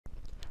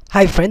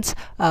Hi friends,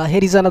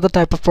 here is another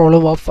type of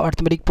problem of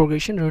arithmetic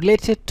progression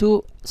related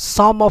to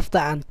sum of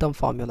the anthem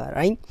formula,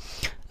 right?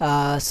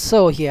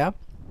 So here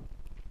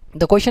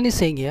the question is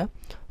saying here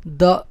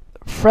the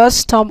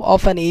first term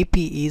of an AP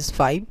is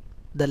 5,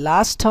 the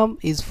last term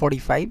is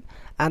 45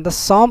 and the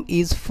sum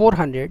is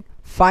 400.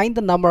 Find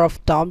the number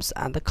of terms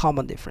and the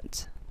common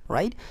difference,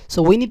 right?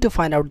 So we need to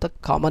find out the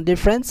common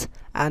difference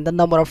and the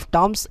number of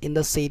terms in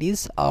the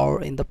series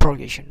or in the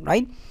progression,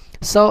 right?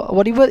 So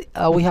whatever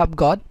we have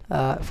got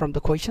from the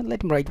question,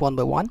 let me write one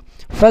by one.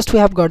 First we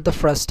have got the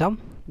first term,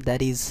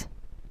 that is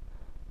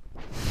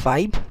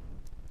 5,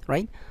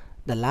 right?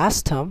 The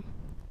last term,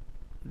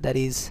 that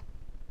is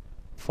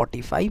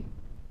 45,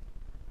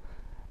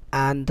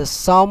 and the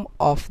sum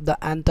of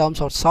the n terms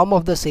or sum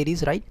of the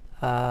series, right,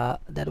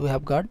 that we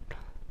have got,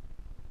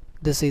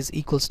 this is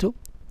equals to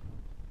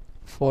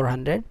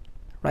 400,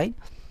 right?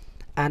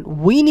 And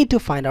we need to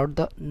find out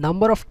the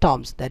number of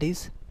terms, that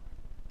is,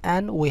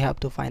 and we have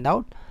to find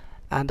out,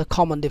 and the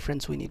common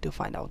difference we need to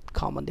find out,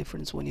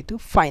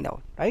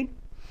 right?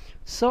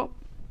 So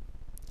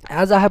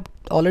as I have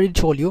already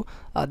told you,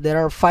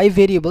 there are 5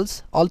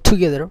 variables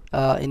altogether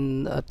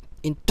in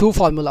two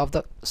formula of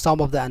the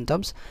sum of the n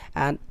terms,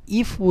 and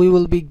if we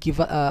will be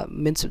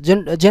given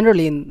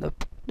generally in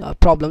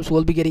problems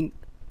we'll be getting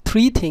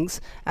 3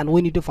 things and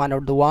we need to find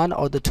out the 1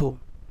 or the 2,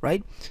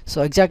 right?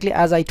 So exactly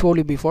as I told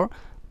you before,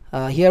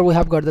 here we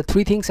have got the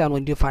 3 things and we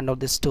need to find out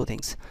these 2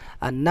 things.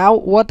 And now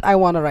what I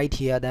want to write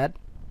here, that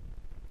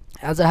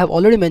as I have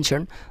already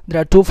mentioned,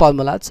 there are 2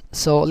 formulas.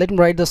 So let me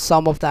write the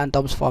sum of the n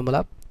terms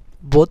formula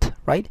both,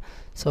 right?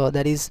 So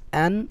that is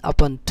n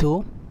upon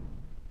 2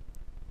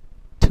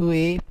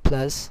 2a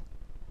plus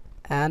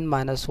n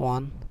minus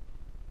 1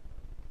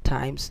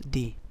 times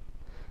d.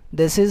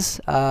 This is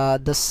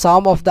the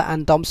sum of the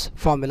n terms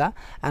formula,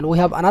 and we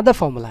have another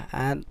formula,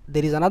 and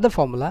there is another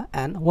formula,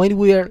 and when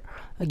we are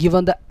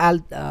given the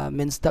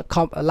means the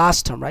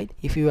last term, right?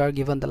 If you are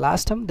given the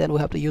last term, then we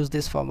have to use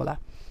this formula,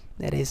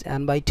 that is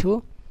n by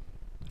 2,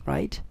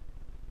 right,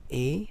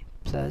 a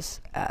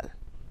plus l,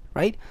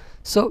 right?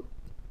 So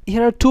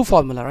here are 2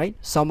 formula, right?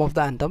 Sum of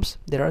the n terms,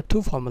 there are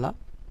 2 formula.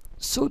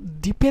 So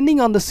depending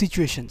on the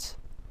situations,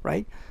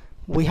 right,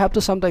 we have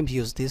to sometimes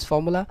use this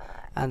formula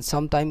and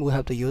sometimes we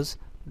have to use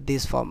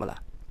this formula.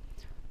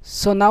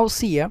 So now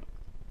see here,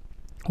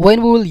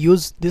 when we will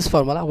use this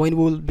formula, when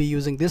we will be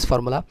using this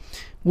formula,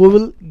 we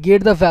will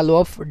get the value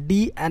of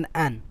d and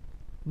n,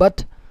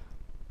 but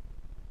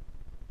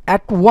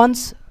at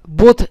once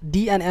both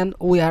d and n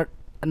we are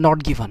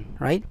not given,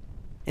 right,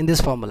 in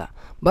this formula.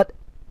 But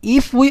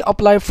if we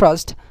apply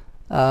first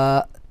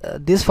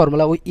this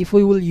formula, if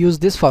we will use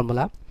this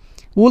formula,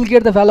 we will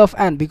get the value of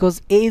n,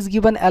 because a is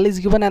given, l is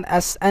given, and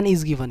n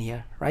is given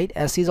here, right?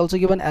 S is also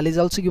given, l is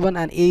also given,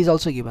 and a is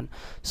also given.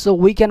 So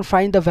we can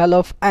find the value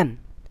of n,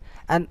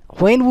 and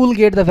when we will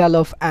get the value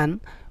of n,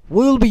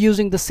 we will be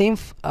using the same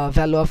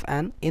value of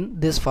n in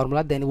this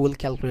formula, then we will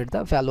calculate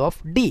the value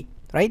of d,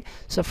 right?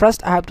 So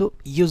first I have to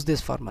use this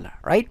formula,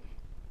 right?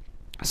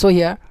 So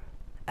here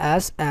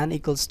as n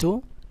equals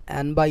to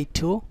n by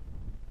 2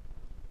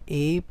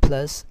 a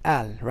plus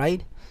l,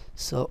 right?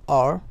 So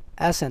or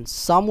Sn,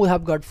 sum we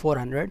have got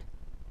 400,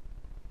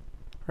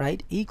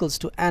 right, equals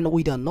to, and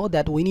we don't know,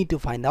 that we need to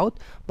find out,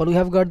 but we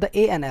have got the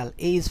a and l.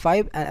 A is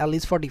 5 and l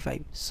is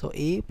 45, so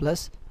a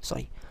plus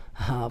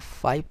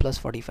 5 plus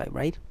 45,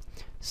 right?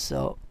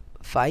 So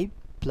 5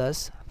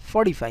 plus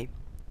 45,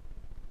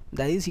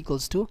 that is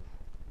equals to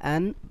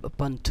n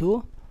upon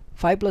 2,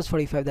 5 plus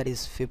 45, that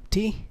is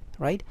 50,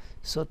 right?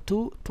 So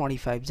 2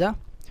 25s.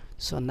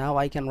 So now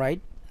I can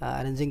write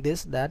arranging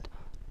this, that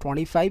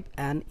 25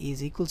 n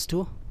is equals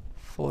to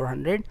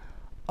 400,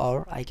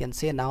 or I can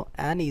say now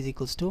n is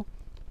equals to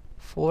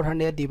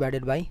 400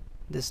 divided by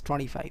this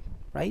 25,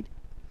 right?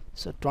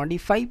 So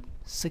 25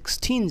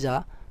 16s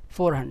are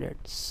 400,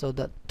 so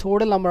the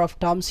total number of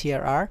terms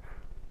here are,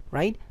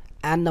 right,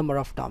 n number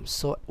of terms.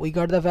 So we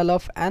got the value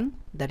of n,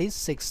 that is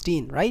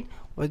 16, right?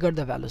 We got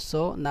the value.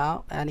 So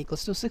now n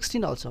equals to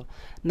 16 also.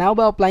 Now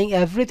by applying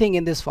everything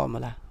in this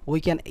formula, we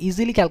can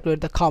easily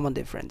calculate the common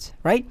difference,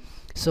 right?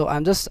 So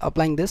I'm just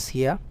applying this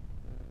here,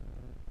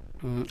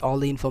 all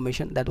the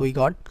information that we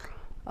got.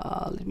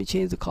 Let me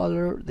change the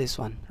color, this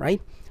one,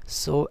 right?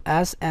 So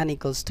as n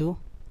equals to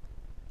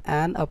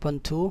n upon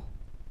 2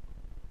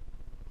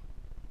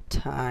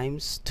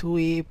 times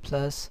 2a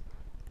plus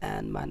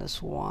n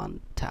minus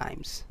 1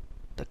 times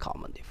the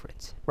common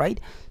difference, right?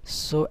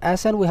 So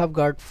as n we have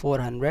got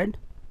 400,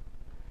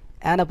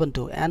 n upon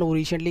 2, and we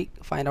recently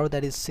find out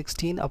that is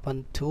 16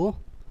 upon 2,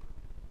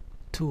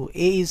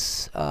 a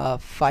is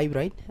 5,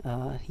 right?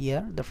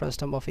 Here the first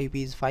term of AP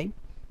is 5,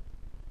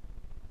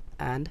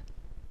 and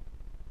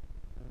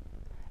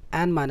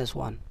n minus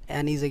 1,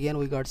 n is again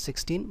we got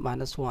 16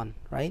 minus 1,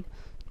 right,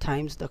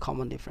 times the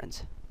common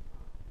difference,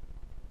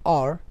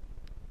 or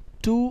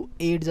 2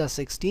 8s are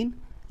 16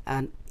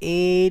 and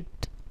 8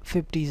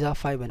 50s are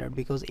 500,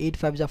 because 8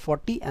 5s are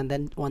 40 and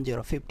then 1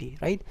 0 50,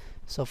 right?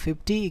 So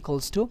 50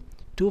 equals to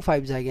 2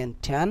 5s again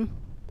 10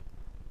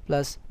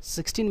 plus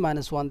 16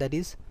 minus 1, that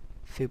is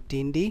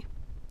 15d,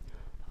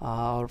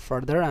 or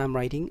further I'm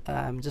writing,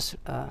 I'm just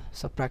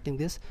subtracting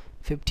this.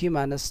 50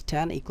 minus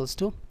 10 equals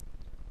to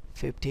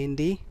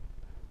 15d,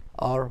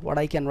 or what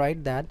I can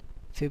write that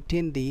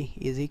 15d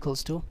is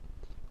equals to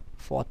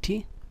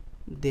 40.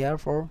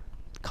 Therefore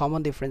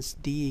common difference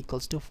d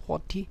equals to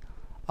 40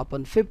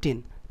 upon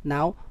 15.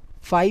 Now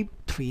 5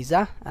 3s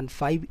are and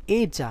 5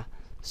 8s are,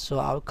 so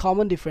our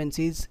common difference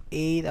is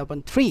 8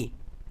 upon 3,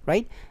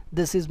 right?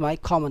 This is my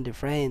common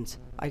difference.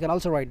 I can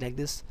also write like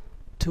this,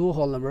 2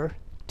 whole number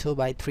 2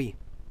 by 3,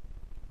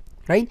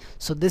 right?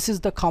 So this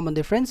is the common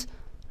difference,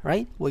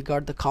 right? We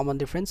got the common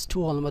difference,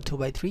 2 whole number 2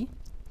 by 3.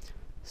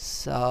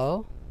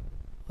 So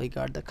we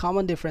got the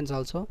common difference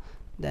also,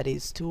 that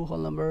is 2 whole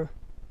number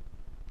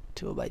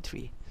 2 by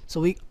 3. So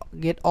we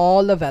get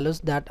all the values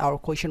that our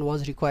question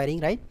was requiring,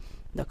 right?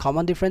 The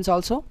common difference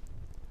also,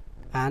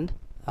 and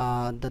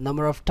the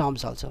number of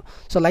terms also.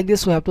 So like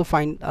this we have to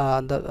find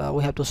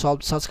we have to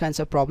solve such kinds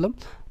of problem.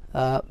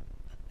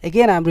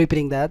 Again I'm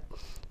repeating that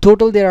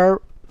total there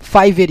are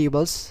 5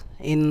 variables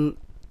in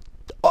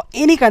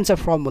any kinds of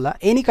formula,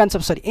 any kinds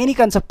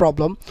of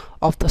problem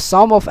of the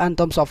sum of n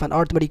terms of an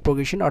arithmetic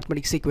progression,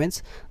 arithmetic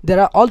sequence. There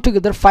are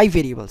altogether 5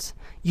 variables.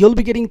 You'll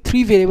be getting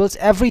 3 variables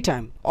every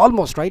time,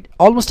 almost, right?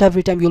 Almost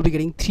every time you'll be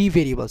getting 3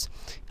 variables.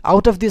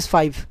 Out of these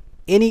 5,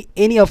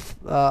 any of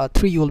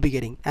 3 you will be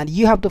getting, and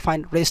you have to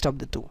find rest of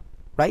the 2,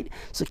 right?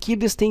 So keep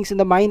these things in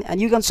the mind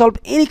and you can solve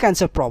any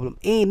kinds of problem,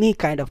 any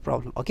kind of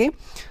problem. Okay,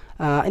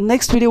 in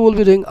next video we'll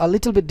be doing a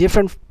little bit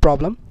different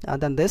problem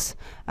than this,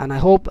 and I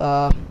hope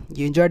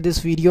you enjoyed this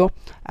video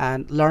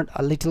and learned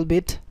a little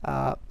bit,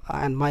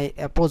 and my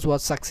approach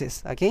was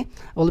success. Okay,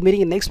 we'll be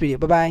meeting in next video.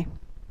 Bye bye.